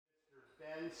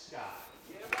Ben Scott.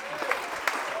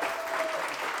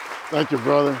 Thank you,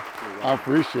 brother. I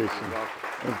appreciate you.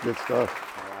 That's good stuff.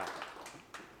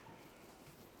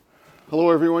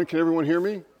 Hello, everyone. Can everyone hear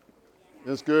me?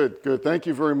 That's good. Good. Thank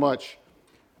you very much.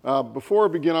 Before I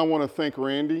begin, I want to thank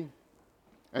Randy.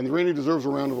 And Randy deserves a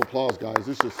round of applause, guys.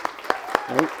 This is...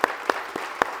 Right?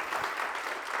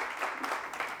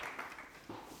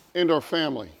 And our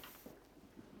family.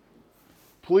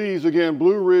 Please, again,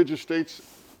 Blue Ridge Estates,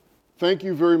 thank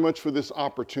you very much for this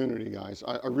opportunity, guys.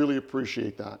 I really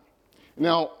appreciate that.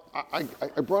 Now, I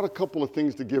brought a couple of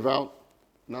things to give out.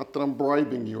 Not that I'm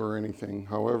bribing you or anything,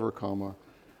 however,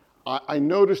 I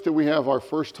noticed that we have our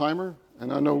first timer,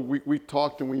 and I know we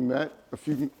talked and we met a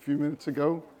few minutes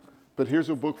ago, but here's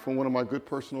a book from one of my good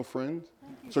personal friends.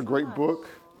 It's a great book.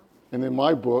 And then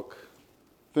my book.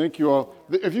 Thank you all.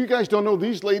 If you guys don't know,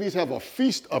 these ladies have a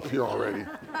feast up here already.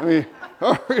 I mean,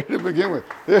 already to begin with.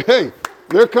 Hey,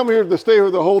 they're coming here to stay here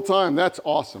the whole time. That's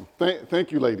awesome. Thank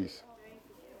you, ladies.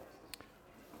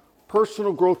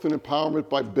 Personal Growth and Empowerment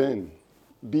by Ben,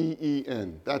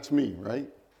 B-E-N. That's me, right?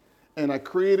 And I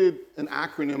created an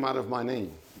acronym out of my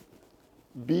name,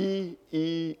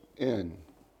 B-E-N.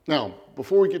 Now,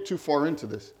 before we get too far into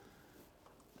this,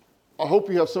 I hope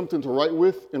you have something to write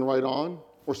with and write on,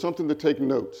 or something to take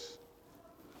notes.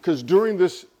 Because during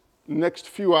this next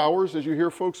few hours, as you hear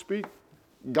folks speak,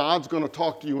 God's going to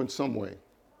talk to you in some way.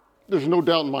 There's no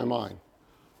doubt in my mind.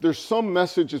 There's some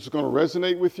message that's going to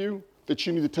resonate with you that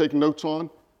you need to take notes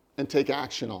on and take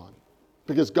action on.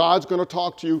 Because God's going to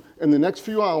talk to you in the next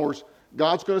few hours.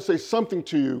 God's going to say something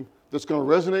to you that's going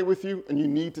to resonate with you, and you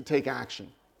need to take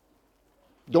action.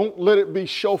 Don't let it be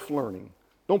shelf learning.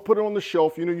 Don't put it on the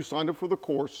shelf. You know you signed up for the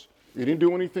course. You didn't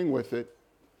do anything with it.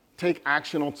 Take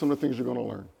action on some of the things you're going to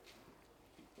learn.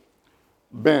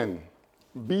 Ben,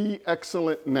 be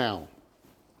excellent now.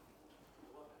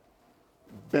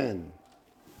 Ben,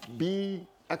 be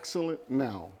excellent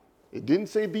now. It didn't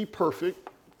say be perfect.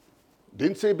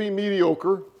 Didn't say be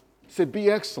mediocre. It said be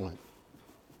excellent.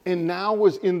 And now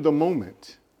was in the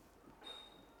moment.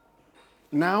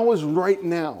 Now is right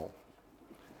now.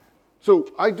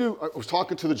 So I was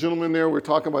talking to the gentleman there. We were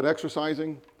talking about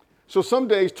exercising. So some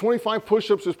days, 25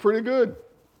 push-ups is pretty good.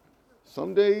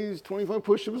 Some days, 25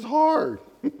 push-ups is hard.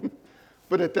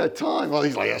 But at that time, well,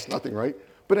 he's like, that's nothing, right?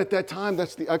 But at that time,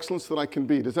 that's the excellence that I can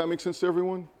be. Does that make sense to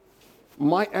everyone?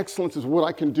 My excellence is what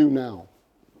I can do now.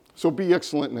 So be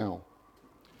excellent now.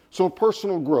 So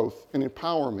personal growth and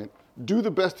empowerment, do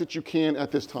the best that you can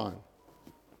at this time.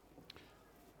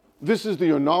 This is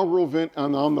the inaugural event,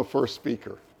 and I'm the first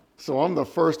speaker. So I'm the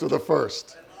first of the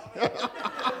first.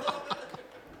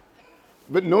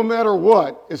 But no matter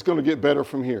what, it's going to get better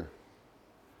from here.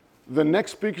 The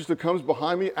next speakers that comes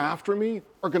behind me, after me,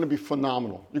 are going to be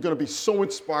phenomenal. You're going to be so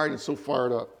inspired and so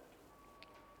fired up.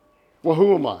 Well,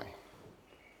 who am I?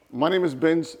 My name is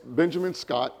Benjamin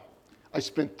Scott. I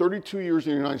spent 32 years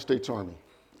in the United States Army.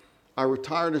 I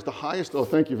retired as the highest, oh,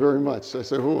 thank you very much. I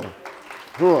say, hooah,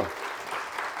 hooah.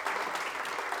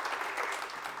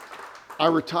 I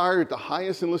retired at the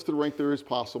highest enlisted rank there is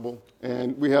possible,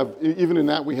 and we have, even in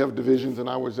that, we have divisions, and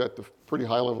I was at the pretty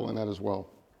high level in that as well.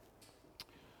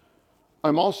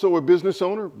 I'm also a business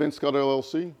owner, Ben Scott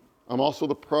LLC. I'm also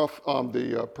the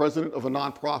president of a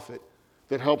nonprofit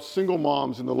that helps single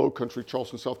moms in the Low Country,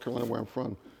 Charleston, South Carolina, where I'm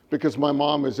from, because my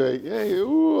mom is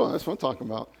that's what I'm talking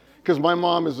about, because my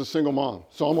mom is a single mom,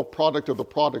 so I'm a product of the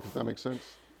product, if that makes sense.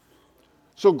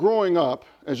 So growing up,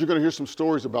 as you're going to hear some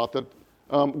stories about that,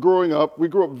 growing up, we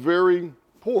grew up very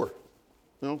poor.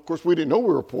 You know, of course, we didn't know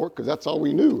we were poor because that's all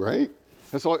we knew, right?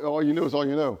 That's all you know is all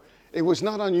you know. It was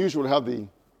not unusual to have the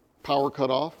power cut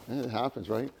off. It happens,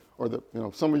 right? Or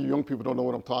some of you young people don't know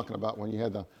what I'm talking about when you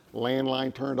had the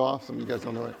landline turned off. Some of you guys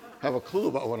don't have a clue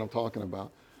about what I'm talking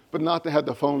about. But not to have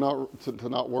the phone to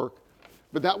not work.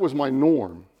 But that was my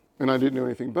norm, and I didn't know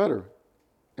anything better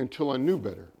until I knew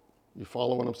better. You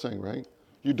follow what I'm saying, right?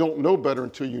 You don't know better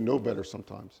until you know better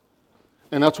sometimes.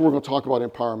 And that's what we're going to talk about,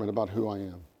 empowerment, about who I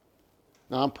am.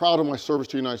 Now, I'm proud of my service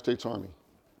to the United States Army.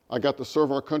 I got to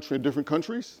serve our country in different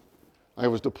countries. I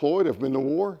was deployed. I've been to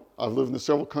war. I've lived in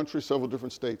several countries, several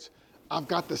different states. I've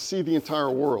got to see the entire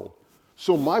world.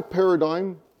 So my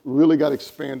paradigm really got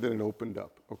expanded and opened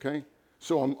up, okay?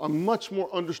 So I'm much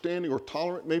more understanding or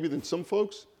tolerant maybe than some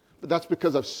folks, but that's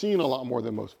because I've seen a lot more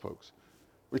than most folks.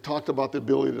 We talked about the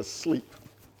ability to sleep.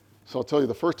 So I'll tell you,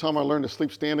 the first time I learned to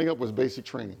sleep standing up was basic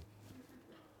training.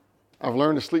 I've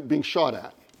learned to sleep being shot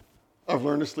at. I've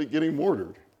learned to sleep getting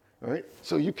mortared, right?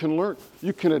 So you can learn,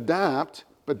 you can adapt,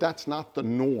 but that's not the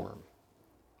norm.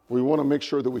 We want to make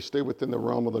sure that we stay within the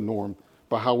realm of the norm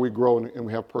by how we grow and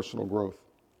we have personal growth.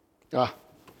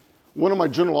 one of my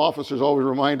general officers always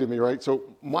reminded me, right? So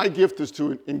my gift is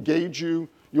to engage you.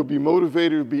 You'll be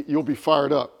motivated. You'll be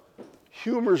fired up.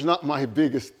 Humor's not my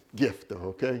biggest gift,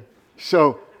 though, okay?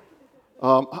 So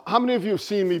how many of you have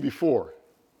seen me before?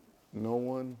 No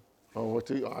one? Oh, what's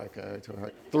he? Oh, okay, all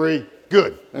right. 3.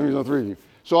 Good. That means no 3 of you.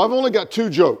 So I've only got 2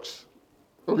 jokes,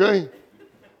 okay?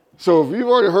 So if you've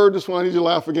already heard this one, I need you to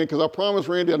laugh again because I promised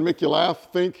Randy I'd make you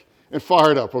laugh, think, and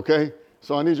fire it up, okay?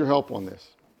 So I need your help on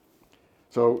this.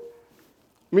 So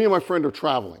me and my friend are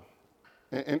traveling,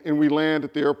 and we land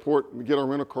at the airport, we get our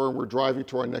rental car, and we're driving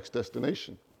to our next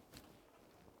destination.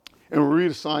 And we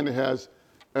read a sign that has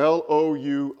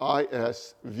Louisville,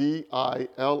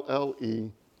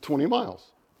 20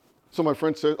 miles. So my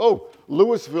friend says, oh,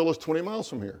 Louisville is 20 miles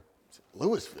from here. I said,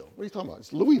 Louisville? What are you talking about?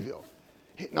 It's Louisville.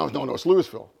 No, it's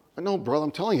Louisville. I know, brother,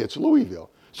 I'm telling you, it's Louisville.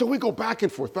 So we go back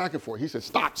and forth. He said,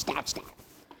 stop.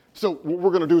 So what we're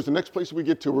going to do is the next place we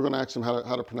get to, we're going to ask him how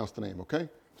to pronounce the name, okay?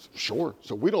 So, sure.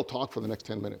 So we don't talk for the next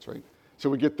 10 minutes, right? So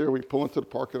we get there, we pull into the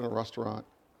parking lot of a restaurant,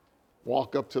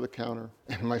 walk up to the counter,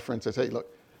 and my friend says, hey, look,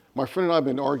 my friend and I have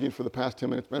been arguing for the past 10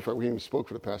 minutes. Matter of fact, we even spoke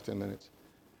for the past 10 minutes.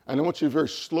 And I want you to very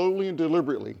slowly and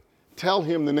deliberately tell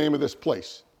him the name of this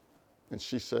place. And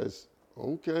she says,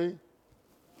 okay.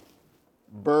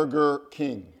 Burger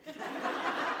King.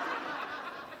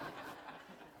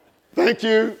 Thank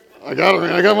you. I got it,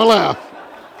 man. I got my laugh.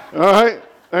 All right.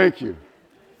 Thank you.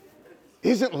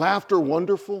 Isn't laughter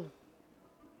wonderful?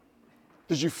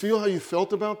 Did you feel how you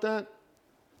felt about that?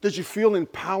 Did you feel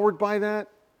empowered by that?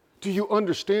 Do you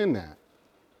understand that?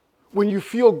 When you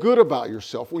feel good about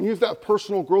yourself, when you have that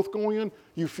personal growth going on,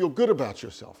 you feel good about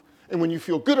yourself. And when you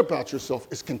feel good about yourself,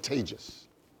 it's contagious.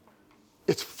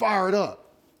 It's fired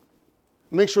up.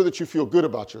 Make sure that you feel good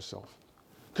about yourself.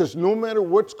 Because no matter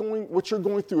what you're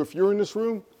going through, if you're in this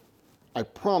room, I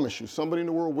promise you, somebody in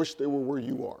the world wish they were where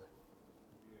you are.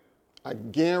 I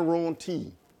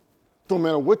guarantee. Don't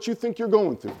matter what you think you're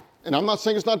going through. And I'm not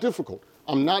saying it's not difficult.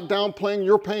 I'm not downplaying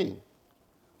your pain.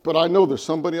 But I know there's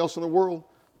somebody else in the world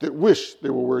that wish they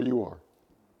were where you are.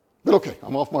 But okay,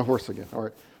 I'm off my horse again. All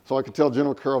right. So I can tell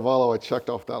General Caravallo I checked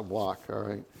off that block. All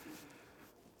right.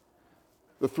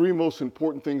 The 3 most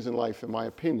important things in life, in my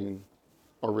opinion,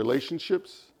 are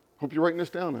relationships. Hope you're writing this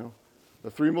down now.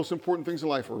 The 3 most important things in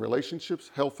life are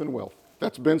relationships, health, and wealth.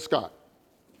 That's Ben Scott.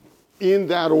 In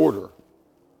that order.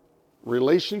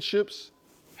 Relationships,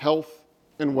 health,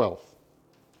 and wealth.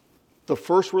 The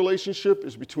first relationship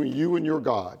is between you and your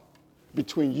God.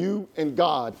 Between you and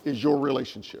God is your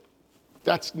relationship.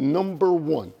 That's number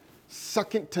 1.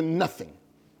 Second to nothing.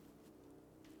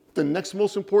 The next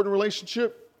most important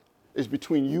relationship is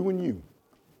between you and you.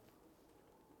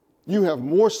 You have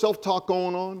more self-talk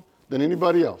going on than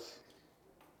anybody else.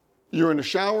 You're in the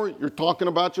shower, you're talking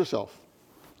about yourself.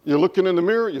 You're looking in the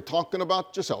mirror, you're talking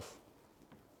about yourself.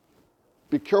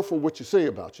 Be careful what you say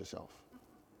about yourself.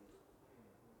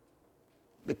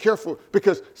 Be careful,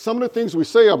 because some of the things we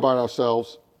say about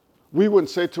ourselves, we wouldn't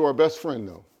say to our best friend,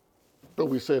 though, but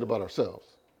we say it about ourselves.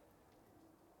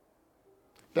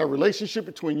 That relationship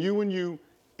between you and you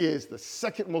is the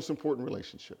second most important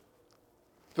relationship.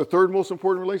 The third most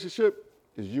important relationship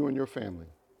is you and your family.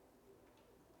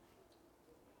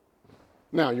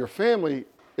 Now, your family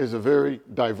is a very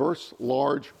diverse,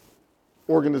 large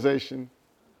organization,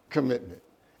 commitment.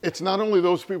 It's not only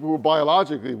those people who are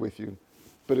biologically with you,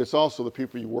 but it's also the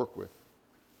people you work with.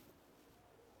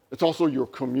 It's also your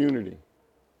community.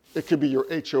 It could be your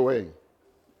HOA.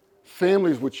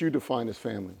 Family is what you define as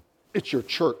family. It's your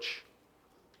church.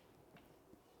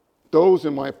 Those,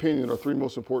 in my opinion, are 3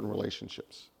 most important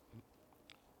relationships.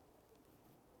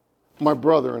 My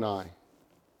brother and I.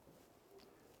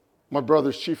 My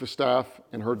brother's chief of staff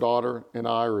and her daughter and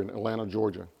I are in Atlanta,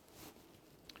 Georgia.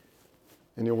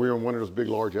 And we were in one of those big,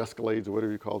 large Escalades or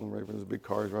whatever you call them, right? Those big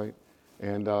cars, right?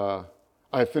 And I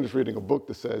had finished reading a book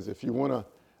that says, if you want to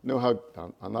know how,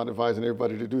 I'm not advising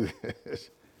everybody to do this.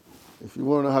 If you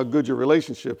want to know how good your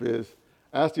relationship is,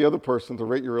 ask the other person to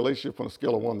rate your relationship on a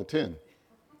scale of 1 to 10.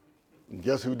 And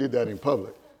guess who did that in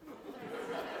public?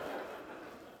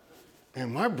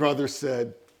 And my brother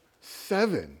said,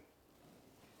 7.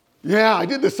 Yeah, I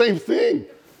did the same thing.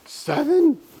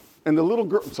 7? And the little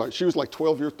girl, sorry, she was like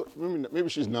 12 years, maybe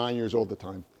she's 9 years old at the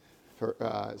time.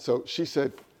 So she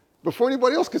said, before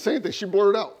anybody else could say anything, she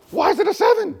blurted out, why is it a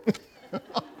 7?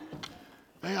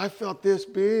 Hey, I felt this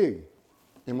big.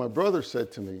 And my brother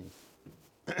said to me,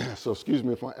 so excuse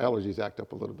me if my allergies act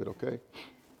up a little bit, okay?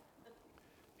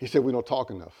 He said, we don't talk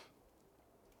enough.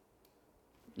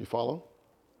 You follow?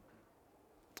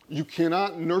 You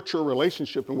cannot nurture a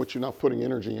relationship in which you're not putting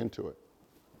energy into it.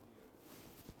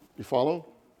 You follow?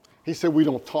 He said, we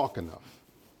don't talk enough.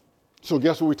 So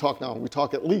guess what we talk now? We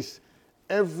talk at least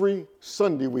every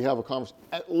Sunday we have a conversation.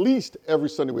 At least every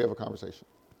Sunday we have a conversation.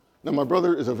 Now, my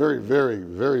brother is a very, very,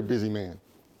 very busy man.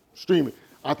 Extremely.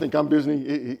 I think I'm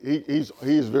busy. He is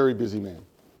a very busy man.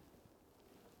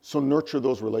 So nurture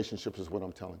those relationships is what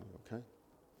I'm telling you, okay?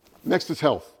 Next is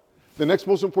health. The next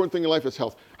most important thing in life is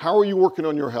health. How are you working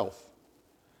on your health?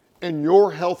 And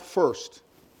your health first.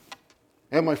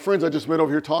 And my friends I just met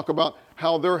over here talk about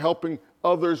how they're helping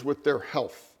others with their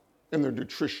health and their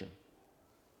nutrition.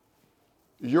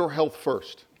 Your health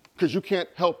first. Because you can't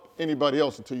help anybody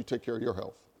else until you take care of your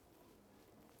health.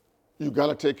 You've got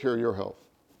to take care of your health.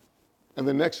 And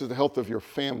the next is the health of your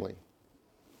family.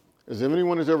 As if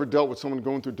anyone has ever dealt with someone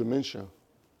going through dementia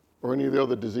or any of the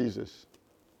other diseases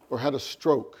or had a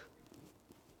stroke,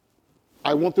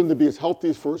 I want them to be as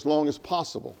healthy for as long as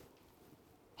possible.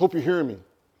 Hope you're hearing me.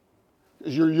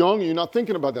 As you're young, you're not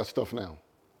thinking about that stuff now.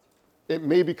 It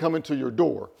may be coming to your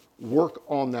door. Work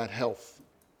on that health.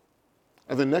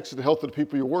 And the next is the health of the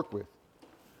people you work with.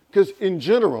 Because in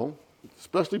general,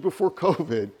 especially before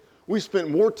COVID, we spent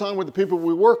more time with the people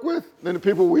we work with than the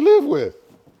people we live with.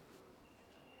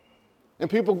 And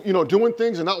people, doing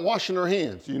things and not washing their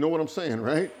hands. You know what I'm saying,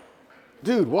 right?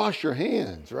 Dude, wash your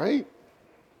hands, right?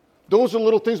 Those are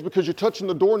little things because you're touching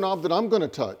the doorknob that I'm going to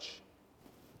touch.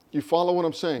 You follow what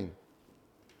I'm saying?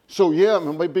 So yeah,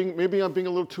 maybe I'm being a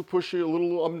little too pushy, a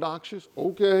little obnoxious.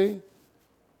 Okay.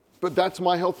 But that's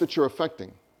my health that you're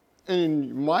affecting.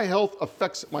 And my health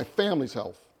affects my family's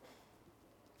health.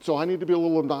 So I need to be a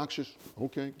little obnoxious.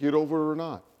 Okay, get over it or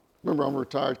not. Remember, I'm a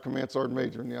retired command sergeant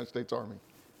major in the United States Army.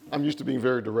 I'm used to being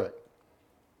very direct.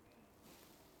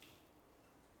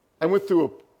 I went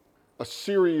through a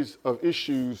series of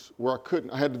issues where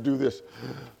I had to do this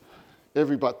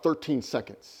every about 13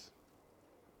 seconds.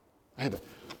 I had to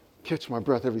catch my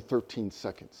breath every 13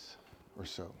 seconds or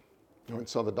so. I went and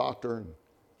saw the doctor, and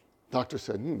the doctor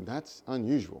said, that's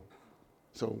unusual.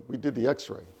 So we did the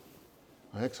x-ray.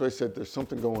 My x-ray said there's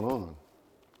something going on.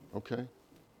 Okay.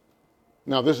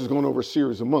 Now this is going over a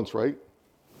series of months, right?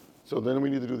 So then we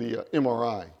need to do the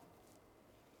MRI.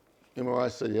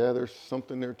 MRI said, yeah, there's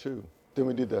something there too. Then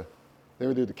we did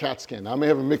the CAT scan. Now, I may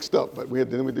have it mixed up, but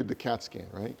then we did the CAT scan,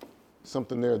 right?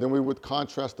 Something there. Then we would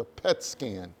contrast the PET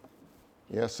scan.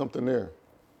 Yeah, something there.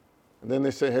 And then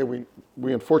they say, hey, we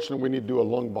unfortunately, we need to do a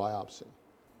lung biopsy.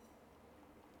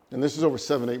 And this is over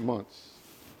 7-8 months.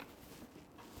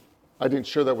 I didn't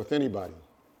share that with anybody.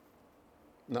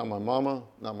 Not my mama,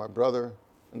 not my brother,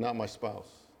 and not my spouse.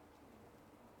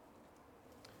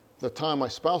 The time my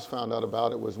spouse found out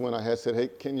about it was when I had said, hey,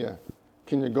 can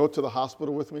you go to the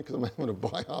hospital with me? Because I'm having a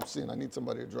biopsy and I need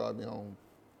somebody to drive me home.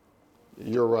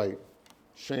 You're right.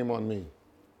 Shame on me.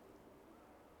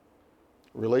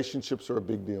 Relationships are a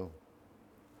big deal.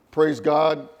 Praise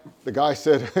God. The guy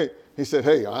said, hey,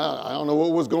 I don't know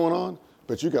what was going on,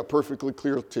 but you got perfectly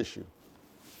clear tissue.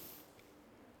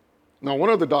 Now,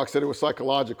 one other doc said it was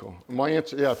psychological. My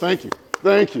answer, yeah, thank you.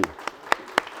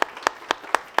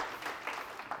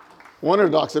 One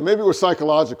of the docs said, maybe it was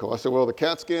psychological. I said, well, the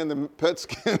CAT scan, the PET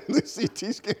scan, the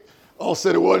CT scan, all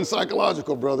said it wasn't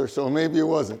psychological, brother, so maybe it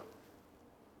wasn't.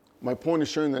 My point is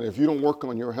showing that if you don't work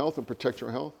on your health and protect your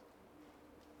health,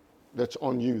 that's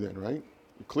on you then, right?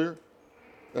 You clear?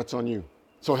 That's on you.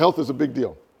 So health is a big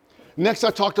deal. Next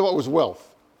I talked about was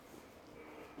wealth.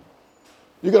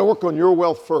 You got to work on your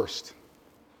wealth first,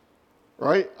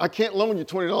 right? I can't loan you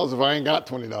 $20 if I ain't got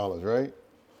 $20, right?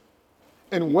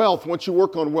 And wealth, once you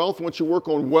work on wealth,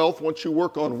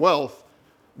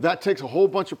 that takes a whole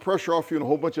bunch of pressure off you and a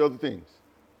whole bunch of other things.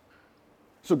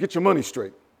 So get your money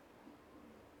straight.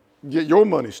 Get your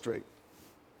money straight.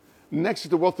 Next is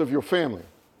the wealth of your family.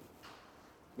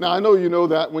 Now, I know you know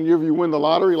that whenever you win the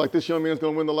lottery, like this young man's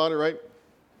going to win the lottery, right?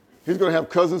 He's going to have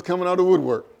cousins coming out of the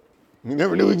woodwork he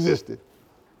never knew existed.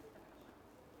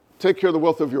 Take care of the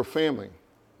wealth of your family,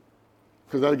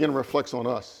 because that again reflects on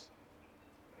us.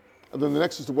 And then the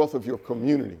next is the wealth of your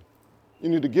community. You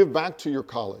need to give back to your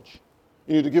college.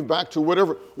 You need to give back to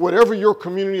whatever your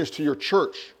community is, to your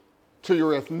church, to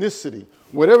your ethnicity.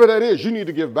 Whatever that is, you need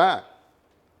to give back.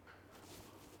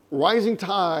 Rising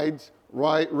tides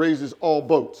raises all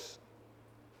boats.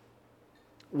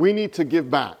 We need to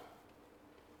give back.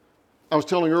 I was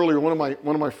telling earlier, one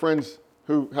of my friends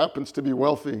who happens to be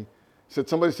wealthy said,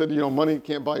 somebody said, money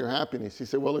can't buy your happiness. He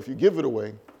said, well, if you give it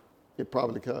away, it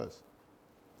probably does.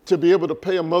 To be able to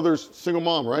pay a mother's, single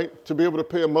mom, right? To be able to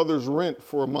pay a mother's rent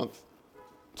for a month.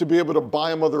 To be able to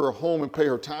buy a mother a home and pay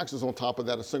her taxes on top of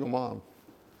that, a single mom.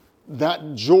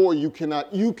 That joy, you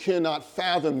cannot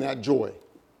fathom that joy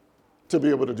to be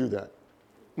able to do that.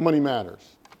 Money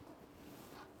matters.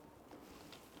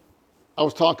 I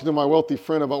was talking to my wealthy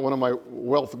friend about one of my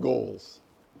wealth goals,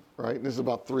 right? And this is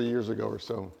about 3 years ago or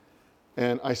so.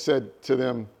 And I said to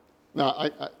them, now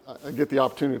I get the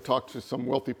opportunity to talk to some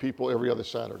wealthy people every other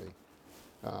Saturday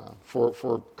for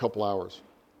a couple hours.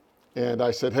 And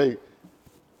I said, hey,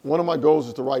 one of my goals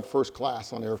is to ride first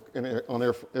class on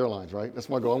airlines, right? That's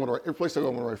my goal. Every place I go, I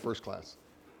want to ride first class.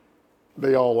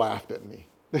 They all laughed at me.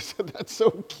 They said, that's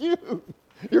so cute.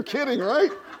 You're kidding,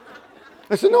 right?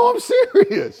 I said, no, I'm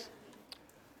serious.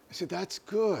 I said, that's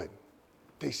good.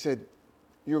 They said,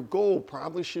 your goal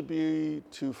probably should be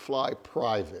to fly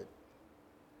private.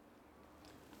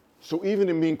 So even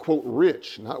in being, quote,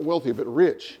 rich, not wealthy, but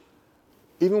rich,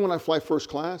 even when I fly first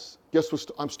class, guess what?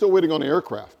 I'm still waiting on the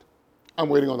aircraft. I'm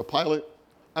waiting on the pilot.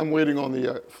 I'm waiting on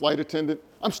the flight attendant.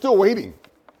 I'm still waiting.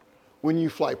 When you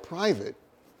fly private,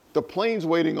 the plane's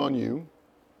waiting on you.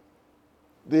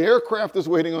 The aircraft is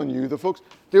waiting on you. The folks,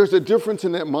 there's a difference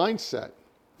in that mindset.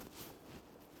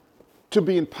 To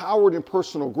be empowered in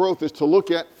personal growth is to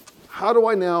look at how do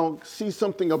I now see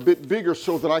something a bit bigger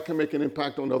so that I can make an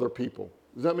impact on other people.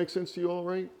 Does that make sense to you all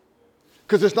right?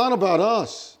 Because it's not about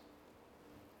us.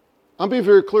 I'm being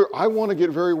very clear. I want to get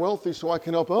very wealthy so I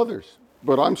can help others.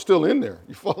 But I'm still in there.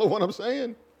 You follow what I'm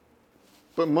saying?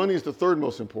 But money is the third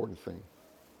most important thing.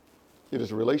 It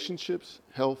is relationships,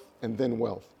 health, and then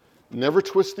wealth. Never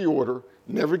twist the order.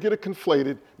 Never get it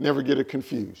conflated. Never get it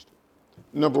confused.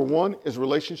 Number one is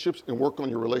relationships, and work on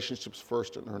your relationships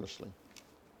first and earnestly.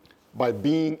 By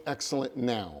being excellent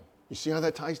now. You see how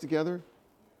that ties together?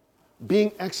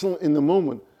 Being excellent in the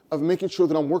moment of making sure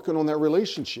that I'm working on that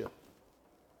relationship.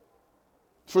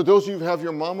 For those of you who have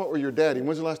your mama or your daddy,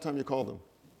 when's the last time you called them?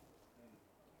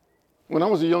 When I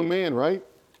was a young man, right?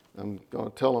 I'm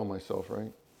going to tell on myself,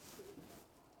 right?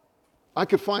 I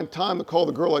could find time to call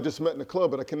the girl I just met in the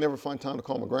club, but I can never find time to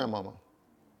call my grandmama.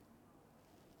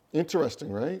 Interesting,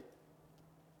 right?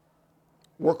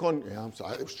 Work on, yeah, I'm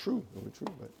sorry, it was true,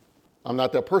 but I'm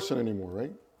not that person anymore,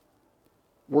 right?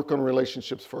 Work on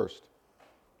relationships first.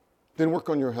 Then work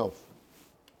on your health,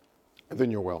 and then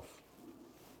your wealth.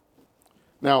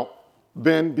 Now,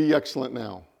 Ben, be excellent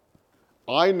now.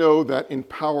 I know that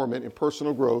empowerment and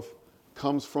personal growth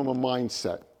comes from a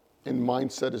mindset, and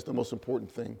mindset is the most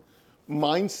important thing.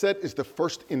 Mindset is the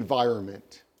first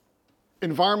environment.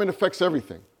 Environment affects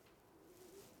everything.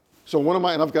 So and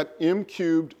I've got M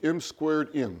cubed, M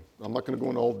squared, M. I'm not going to go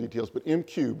into all the details, but M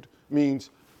cubed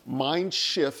means mind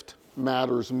shift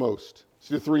matters most.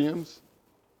 See the 3 M's?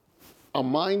 A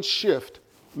mind shift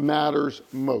matters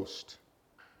most.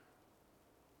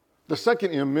 The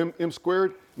second M, M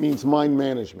squared, means mind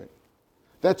management.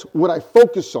 That's what I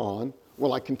focus on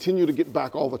while I continue to get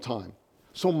back all the time.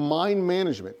 So mind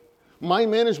management. Mind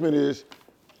management is,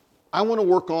 I want to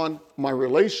work on my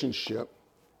relationship.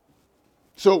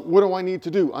 So what do I need to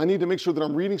do? I need to make sure that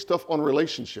I'm reading stuff on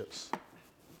relationships.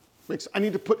 I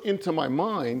need to put into my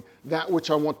mind that which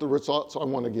I want the results I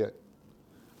want to get.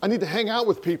 I need to hang out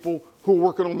with people who are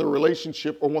working on their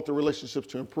relationship or want their relationships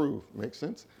to improve. Make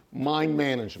sense? Mind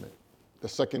management, the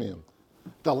second M.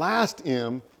 The last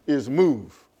M is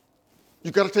move.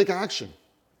 You've got to take action.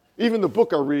 Even the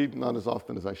book I read, not as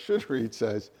often as I should read,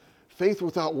 says, faith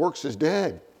without works is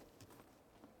dead.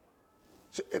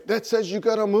 So that says you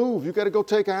got to move. You got to go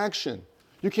take action.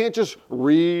 You can't just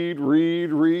read.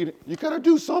 You got to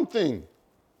do something.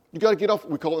 You got to get off,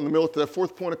 we call it in the military, that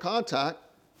fourth point of contact.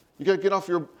 You got to get off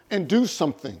and do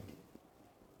something.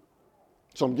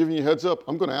 So I'm giving you a heads up.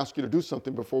 I'm going to ask you to do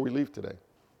something before we leave today.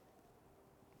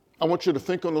 I want you to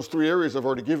think on those 3 areas I've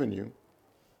already given you: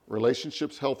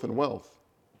 relationships, health, and wealth.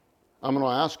 I'm going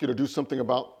to ask you to do something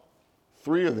about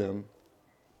 3 of them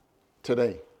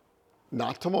today,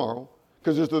 not tomorrow,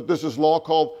 because there's this law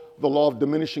called the law of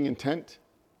diminishing intent.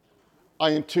 I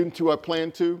intend to, I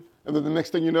plan to, and then the next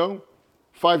thing you know,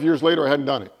 5 years later, I hadn't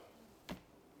done it.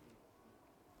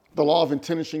 The law of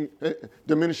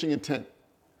diminishing intent.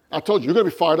 I told you, you're going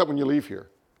to be fired up when you leave here.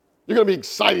 You're going to be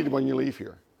excited when you leave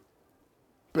here.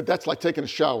 But that's like taking a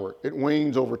shower. It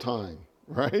wanes over time,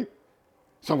 right?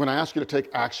 So I'm going to ask you to take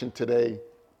action today,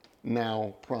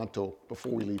 now, pronto,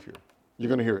 before we leave here. You're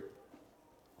going to hear it.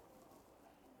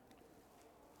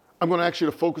 I'm going to ask you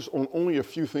to focus on only a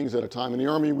few things at a time. In the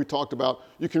Army, we talked about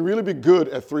you can really be good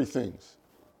at 3 things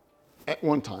at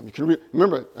one time. You can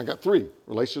remember, I got 3: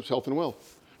 relationships, health, and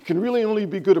wealth. You can really only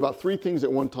be good about 3 things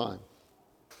at one time.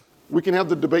 We can have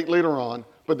the debate later on,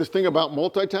 but this thing about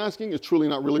multitasking is truly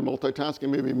not really multitasking,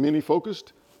 maybe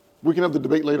mini-focused. We can have the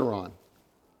debate later on.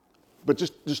 But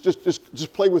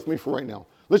just play with me for right now.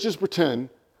 Let's just pretend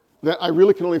that I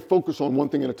really can only focus on one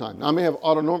thing at a time. Now, I may have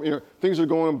autonomic, things are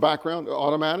going in the background,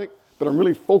 automatic, but I'm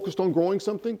really focused on growing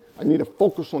something, I need to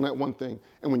focus on that one thing.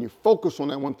 And when you focus on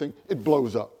that one thing, it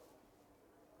blows up.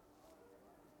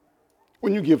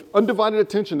 When you give undivided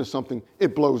attention to something,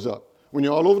 it blows up. When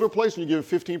you're all over the place and you give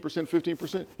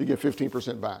 15%, you get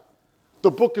 15% back. The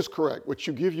book is correct. What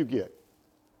you give, you get.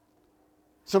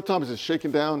 Sometimes it's shaken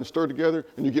down and stirred together,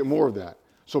 and you get more of that.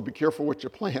 So be careful what you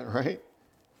plant, right?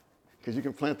 Because you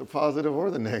can plant the positive or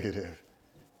the negative,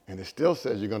 and it still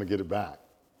says you're going to get it back.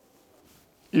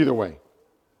 Either way.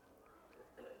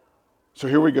 So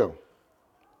here we go.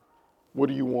 What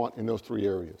do you want in those three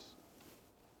areas?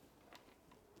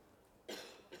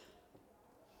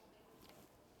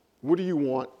 What do you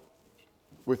want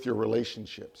with your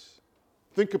relationships?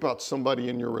 Think about somebody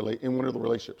in one of the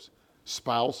relationships.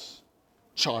 Spouse,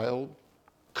 child,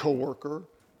 coworker,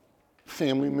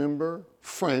 family member,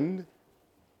 friend.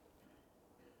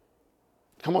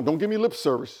 Come on, don't give me lip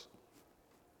service.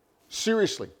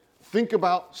 Seriously, think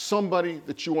about somebody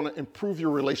that you want to improve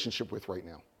your relationship with right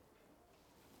now.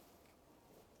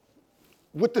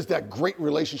 What does that great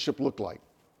relationship look like?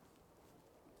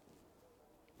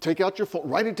 Take out your phone,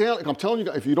 write it down. I'm telling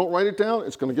you, if you don't write it down,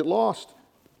 it's going to get lost.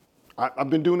 I've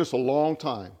been doing this a long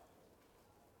time.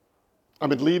 I've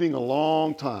been leading a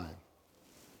long time.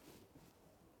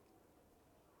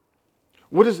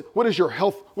 What is your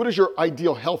health? What does your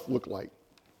ideal health look like?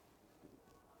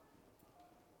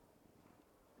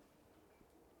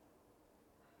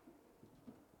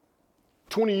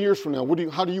 "20 years from now,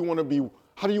 how do you want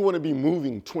to be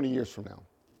moving 20 years from now?"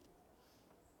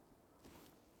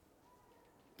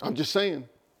 I'm just saying.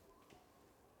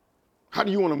 How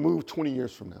do you want to move 20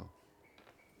 years from now?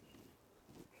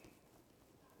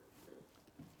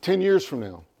 10 years from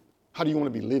now, how do you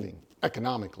want to be living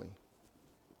economically?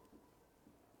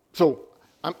 So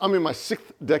I'm in my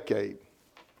 6th decade.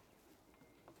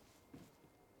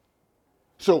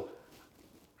 So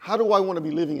how do I want to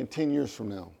be living in 10 years from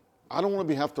now? I don't want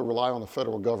to have to rely on the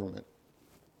federal government.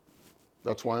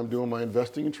 That's why I'm doing my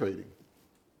investing and trading.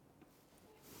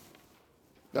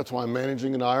 That's why I'm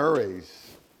managing in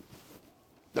IRAs.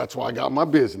 That's why I got my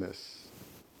business.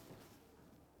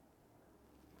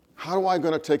 How am I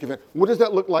going to take advantage? What does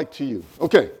that look like to you?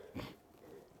 Okay.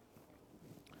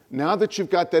 Now that you've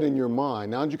got that in your mind,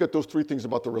 now that you've got those three things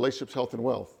about the relationships, health, and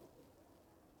wealth,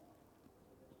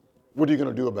 what are you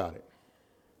going to do about it?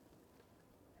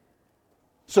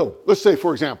 So let's say,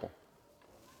 for example,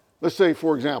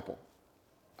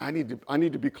 I need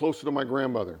to be closer to my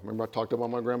grandmother. Remember I talked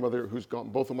about my grandmother who's gone,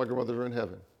 both of my grandmothers are in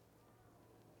heaven.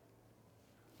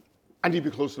 I need to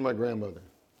be closer to my grandmother.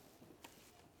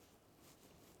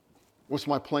 What's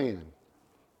my plan?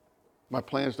 My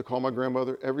plan is to call my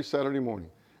grandmother every Saturday morning.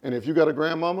 And if you got a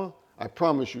grandmama, I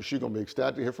promise you she's going to be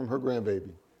ecstatic to hear from her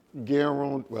grandbaby.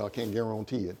 Well, I can't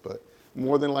guarantee it, but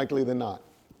more than likely than not.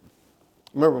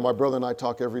 Remember, my brother and I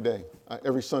talk every day,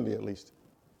 every Sunday at least.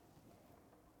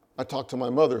 I talk to my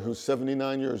mother, who's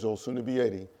 79 years old, soon to be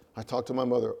 80. I talk to my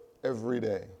mother every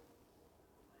day.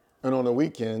 And on the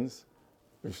weekends,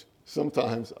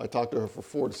 sometimes I talk to her for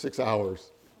 4 to 6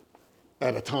 hours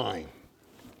at a time.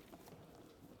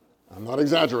 I'm not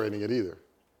exaggerating it either.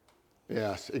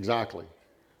 Yes, exactly.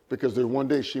 Because there's one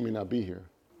day she may not be here.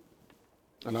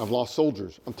 And I've lost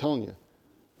soldiers. I'm telling you,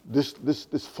 this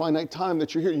finite time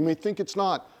that you're here, you may think it's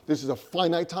not. This is a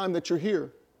finite time that you're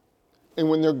here. And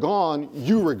when they're gone,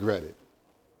 you regret it.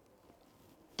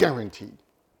 Guaranteed.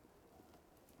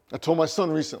 I told my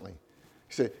son recently.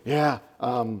 He said, "Yeah,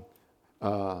 I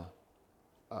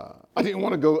didn't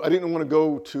want to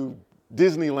go to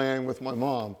Disneyland with my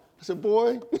mom." I said,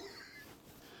 "Boy,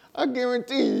 I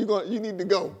guarantee you need to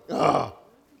go."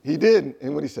 He did,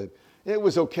 and what he said, "It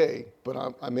was okay,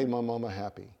 but I made my mama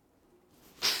happy."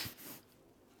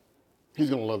 He's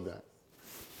going to love that.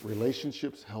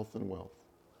 Relationships, health, and wealth.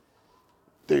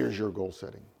 There's your goal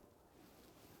setting.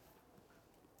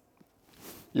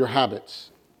 Your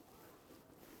habits.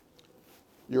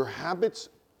 Your habits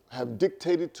have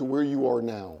dictated to where you are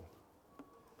now.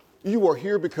 You are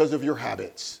here because of your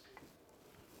habits.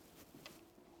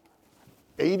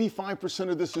 85%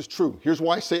 of this is true. Here's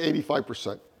why I say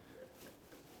 85%.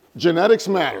 Genetics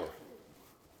matter.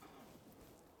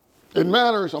 It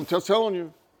matters, I'm just telling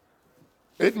you.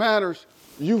 It matters.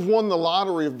 You've won the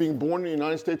lottery of being born in the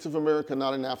United States of America,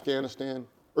 not in Afghanistan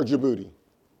or Djibouti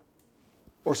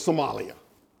or Somalia.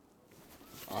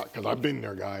 Because I've been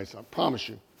there, guys. I promise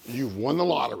you. You've won the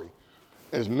lottery.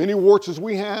 As many warts as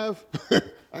we have,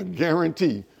 I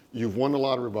guarantee you've won the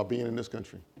lottery by being in this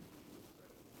country.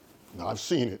 Now, I've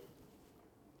seen it.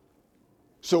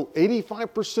 So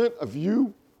 85% of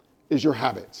you is your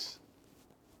habits.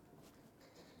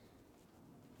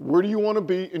 Where do you want to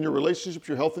be in your relationships,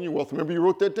 your health, and your wealth? Remember, you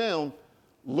wrote that down.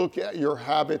 Look at your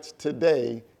habits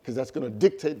today, because that's going to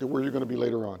dictate to where you're going to be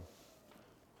later on.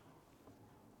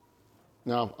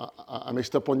 Now, I may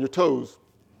step on your toes,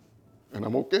 and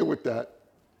I'm okay with that.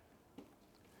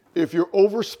 If you're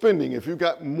overspending, if you've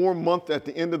got more month at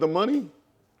the end of the money,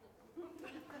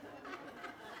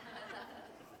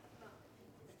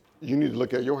 you need to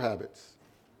look at your habits.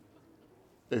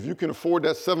 If you can afford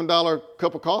that $7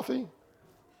 cup of coffee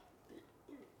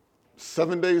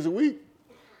 7 days a week,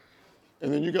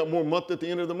 and then you got more month at the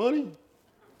end of the money,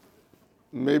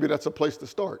 maybe that's a place to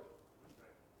start.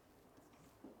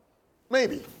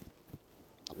 Maybe.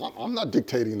 I'm not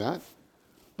dictating that.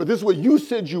 But this is what you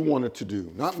said you wanted to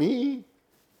do, not me.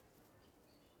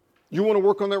 You want to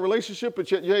work on that relationship,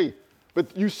 but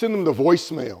you send them the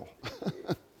voicemail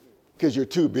because you're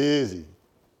too busy.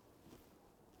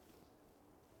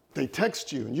 They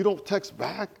text you and you don't text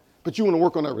back, but you want to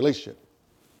work on that relationship.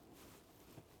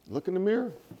 Look in the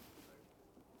mirror.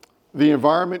 The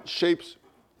environment shapes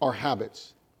our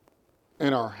habits.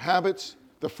 And our habits,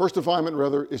 the first environment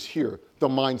rather, is here, the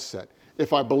mindset.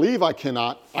 If I believe I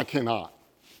cannot, I cannot.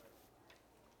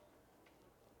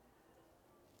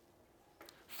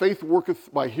 Faith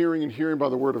worketh by hearing, and hearing by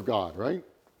the word of God, right?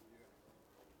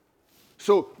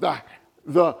 So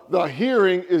the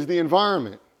hearing is the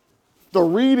environment. The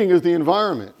reading is the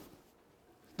environment.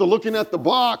 The looking at the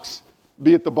box,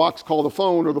 be it the box called the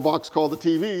phone or the box called the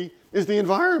TV, is the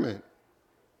environment.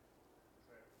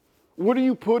 What are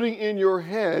you putting in your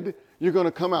head? You're going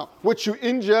to come out. What you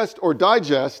ingest or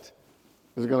digest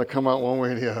is going to come out one way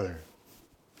or the other.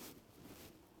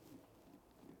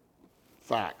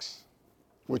 Facts.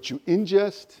 What you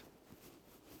ingest,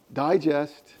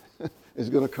 digest, is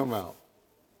going to come out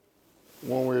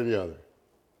one way or the other.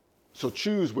 So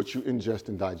choose what you ingest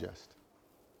and digest.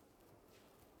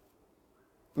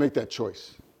 Make that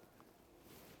choice.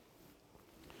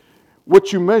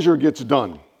 What you measure gets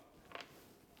done.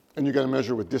 And you got to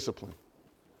measure with discipline.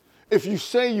 If you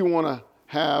say you want to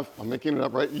have, I'm making it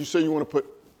up, right? You say you want to put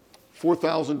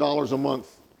 $4,000 a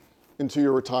month into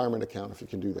your retirement account, if you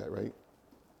can do that, right?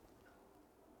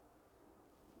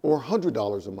 Or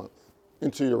 $100 a month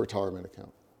into your retirement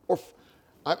account. Or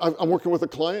I'm working with a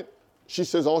client. She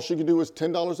says all she can do is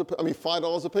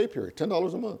 $5 a pay period,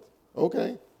 $10 a month.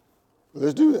 Okay,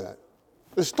 let's do that.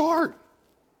 Let's start.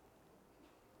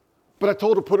 But I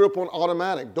told her put it up on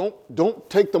automatic. Don't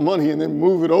take the money and then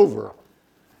move it over.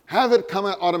 Have it come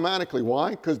out automatically.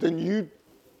 Why? Because then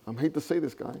I hate to say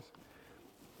this, guys,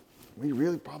 we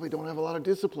really probably don't have a lot of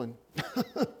discipline.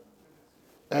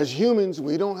 As humans,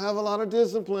 we don't have a lot of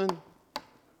discipline.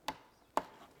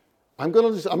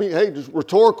 Just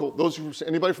rhetorical.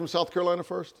 Anybody from South Carolina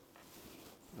first?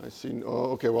 I see.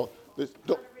 Oh, okay. Well, Not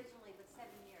originally, but 7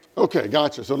 years. Okay,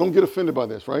 gotcha. So don't get offended by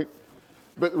this, right?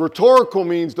 But rhetorical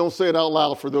means don't say it out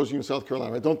loud for those of you in South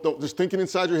Carolina. Right? Don't just think it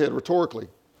inside your head rhetorically.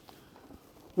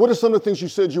 What are some of the things you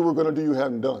said you were going to do you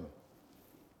hadn't done?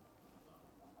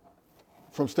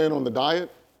 From staying on the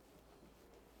diet,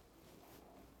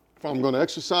 if I'm going to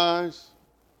exercise,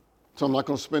 so I'm not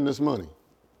going to spend this money.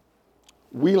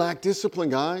 We lack discipline,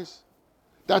 guys.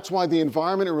 That's why the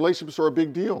environment and relationships are a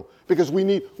big deal. Because we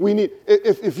need,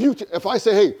 if I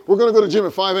say, hey, we're going to go to the gym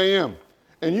at 5 a.m.,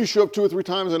 and you show up 2 or 3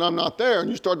 times and I'm not there, and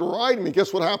you start riding me,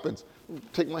 guess what happens?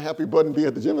 Take my happy butt and be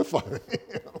at the gym at 5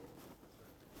 a.m.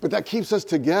 But that keeps us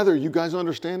together. You guys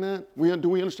understand that? Do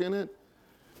we understand that?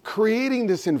 Creating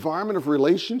this environment of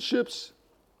relationships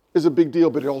is a big deal,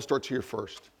 but it all starts here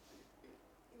first.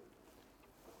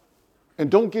 And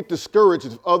don't get discouraged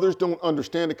if others don't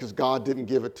understand it because God didn't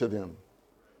give it to them.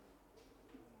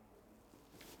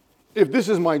 If this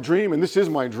is my dream, and this is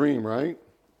my dream, right?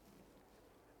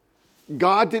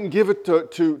 God didn't give it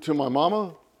to my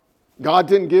mama. God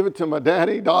didn't give it to my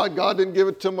daddy. God didn't give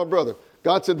it to my brother.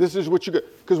 God said, this is what you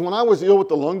get. Because when I was ill with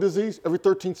the lung disease, every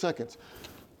 13 seconds,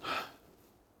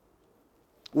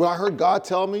 what I heard God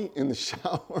tell me in the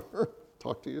shower,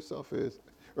 talk to yourself is,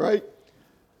 right?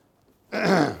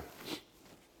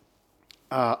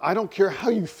 I don't care how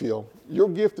you feel. Your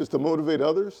gift is to motivate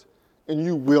others, and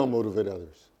you will motivate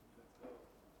others.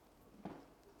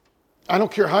 I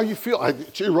don't care how you feel.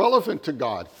 It's irrelevant to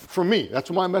God. For me,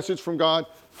 that's my message from God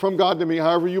to me,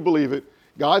 however you believe it.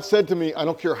 God said to me, I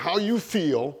don't care how you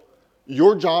feel,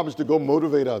 your job is to go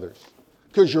motivate others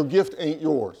because your gift ain't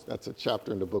yours. That's a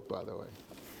chapter in the book, by the way.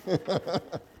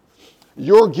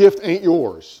 Your gift ain't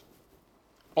yours.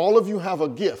 All of you have a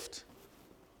gift,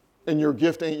 and your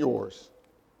gift ain't yours.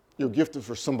 Your gift is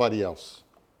for somebody else.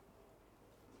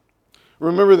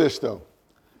 Remember this, though.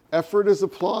 Effort is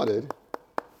applauded.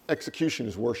 Execution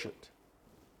is worshipped.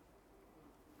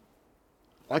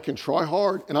 I can try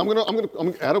hard, and I'm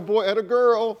gonna, add a boy, add a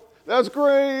girl. That's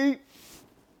great.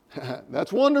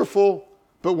 That's wonderful.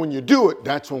 But when you do it,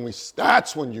 that's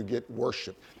when you get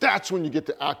worship. That's when you get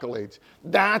the accolades.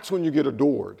 That's when you get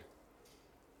adored.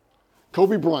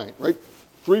 Kobe Bryant, right?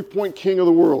 3-point king of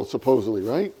the world, supposedly,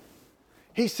 right?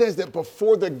 He says that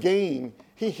before the game,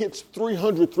 he hits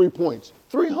 300 3-points.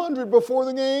 300 before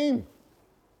the game.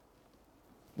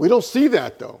 We don't see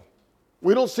that, though.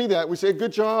 We don't see that. We say,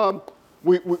 good job.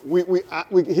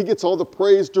 He gets all the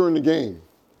praise during the game.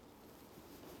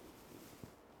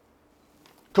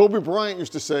 Kobe Bryant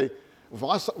used to say,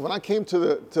 when I came to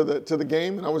the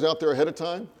game and I was out there ahead of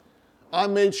time, I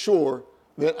made sure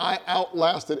that I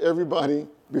outlasted everybody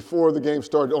before the game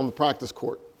started on the practice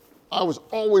court. I was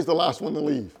always the last one to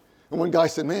leave. And one guy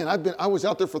said, man, I was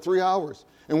out there for 3 hours,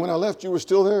 and when I left, you were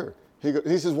still there.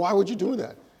 He says, why would you do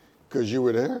that? Because you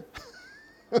were there.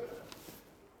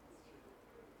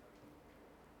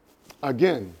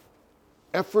 Again,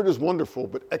 effort is wonderful,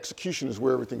 but execution is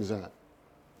where everything's at.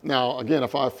 Now, again,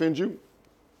 if I offend you,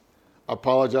 I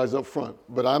apologize up front,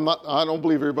 but I don't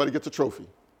believe everybody gets a trophy.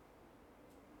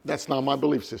 That's not my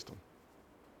belief system.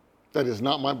 That is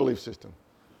not my belief system.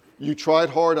 You tried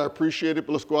hard, I appreciate it,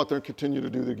 but let's go out there and continue to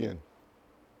do it again.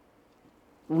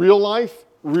 Real life,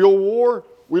 real war,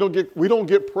 we don't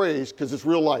get praise because it's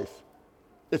real life.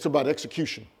 It's about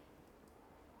execution.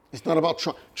 It's not about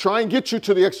try and get you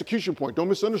to the execution point. Don't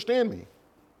misunderstand me.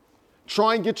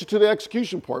 Try and get you to the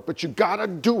execution part, but you gotta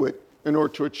do it in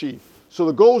order to achieve. So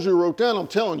the goals you wrote down, I'm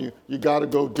telling you, you gotta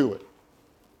go do it.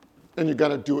 And you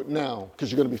gotta do it now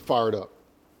because you're gonna be fired up.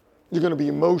 You're gonna be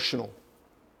emotional,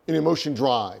 and emotion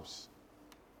drives.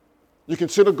 You can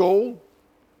set a goal,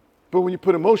 but when you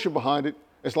put emotion behind it,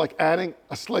 it's like adding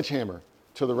a sledgehammer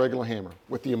to the regular hammer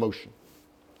with the emotion.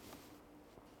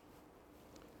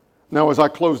 Now, as I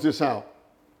close this out,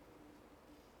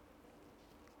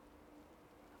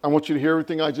 I want you to hear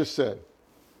everything I just said.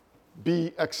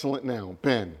 Be excellent now.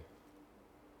 Ben.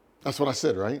 That's what I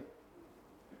said, right?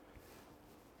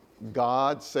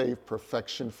 God saved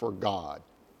perfection for God.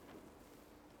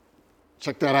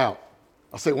 Check that out.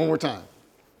 I'll say it one more time.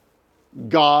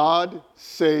 God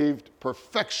saved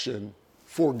perfection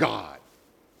for God.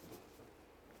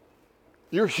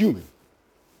 You're human.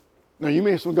 Now, you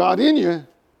may have some God in you,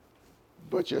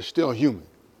 but you're still human.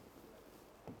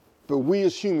 But we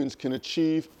as humans can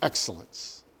achieve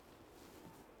excellence.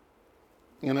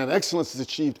 And that excellence is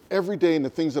achieved every day in the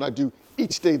things that I do,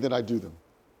 each day that I do them.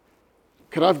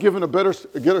 Could I have given a better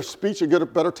speech or get a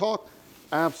better talk?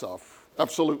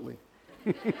 Absolutely.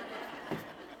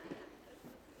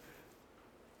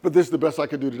 But this is the best I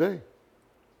could do today.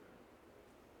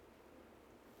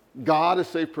 God has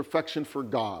saved perfection for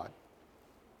God.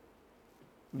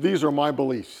 These are my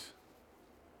beliefs.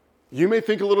 You may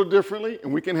think a little differently,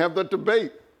 and we can have that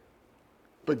debate.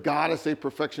 But God has saved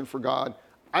perfection for God.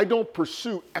 I don't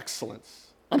pursue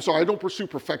excellence. I don't pursue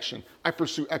perfection. I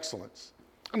pursue excellence.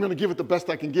 I'm going to give it the best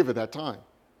I can give at that time.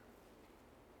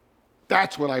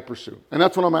 That's what I pursue. And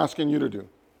that's what I'm asking you to do.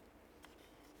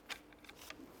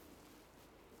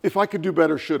 If I could do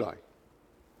better, should I?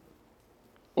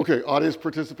 Okay, audience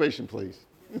participation, please.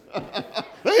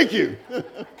 Thank you.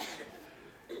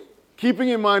 Keeping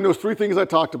in mind those 3 things I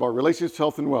talked about, relationships,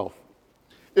 health, and wealth.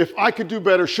 If I could do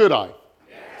better, should I?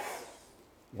 Yes.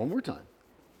 One more time.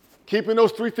 Keeping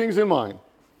those 3 things in mind,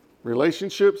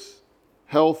 relationships,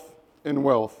 health, and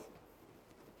wealth.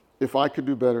 If I could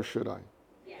do better, should I?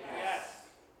 Yes.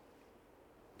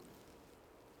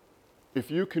 If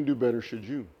you can do better, should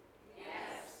you? Yes.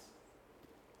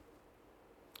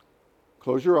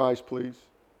 Close your eyes, please.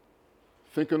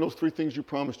 Think on those 3 things you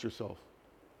promised yourself.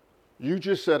 You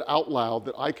just said out loud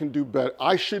that I can do better.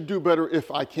 I should do better if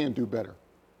I can do better.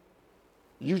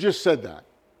 You just said that.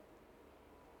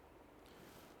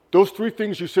 Those 3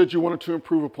 things you said you wanted to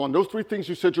improve upon, those 3 things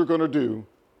you said you're going to do,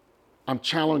 I'm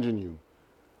challenging you.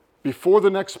 Before the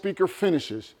next speaker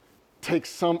finishes, take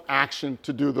some action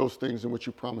to do those things in which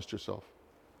you promised yourself.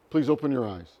 Please open your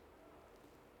eyes.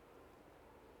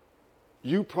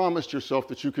 You promised yourself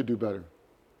that you could do better.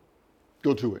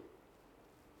 Go do it.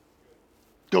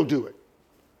 Go do it.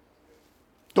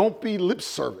 Don't be lip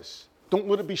service. Don't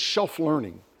let it be shelf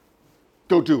learning.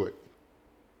 Go do it.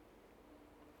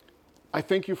 I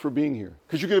thank you for being here,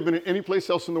 because you could have been any place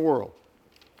else in the world.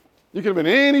 You could have been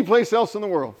any place else in the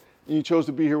world, and you chose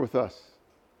to be here with us.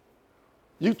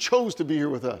 You chose to be here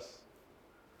with us.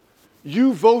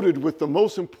 You voted with the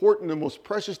most important and most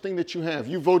precious thing that you have.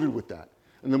 You voted with that.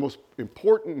 And the most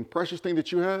important and precious thing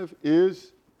that you have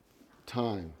is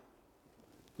time.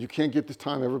 You can't get this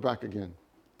time ever back again.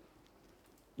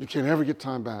 You can't ever get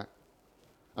time back.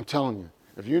 I'm telling you,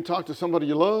 If you talk to somebody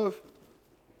you love,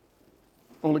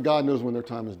 only God knows when their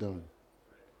time is done.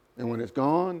 And when it's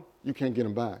gone, you can't get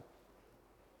them back.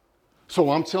 So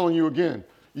I'm telling you again,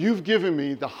 you've given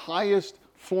me the highest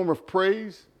form of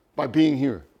praise by being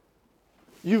here.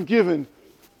 You've given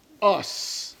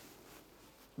us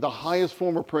the highest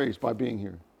form of praise by being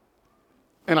here.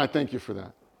 And I thank you for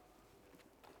that.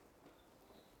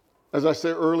 As I say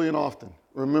early and often,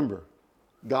 remember,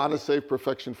 God has saved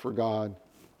perfection for God,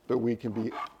 but we can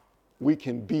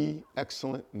be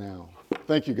excellent now.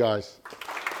 Thank you, guys.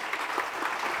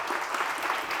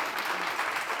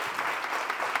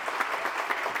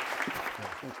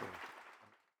 Thank you.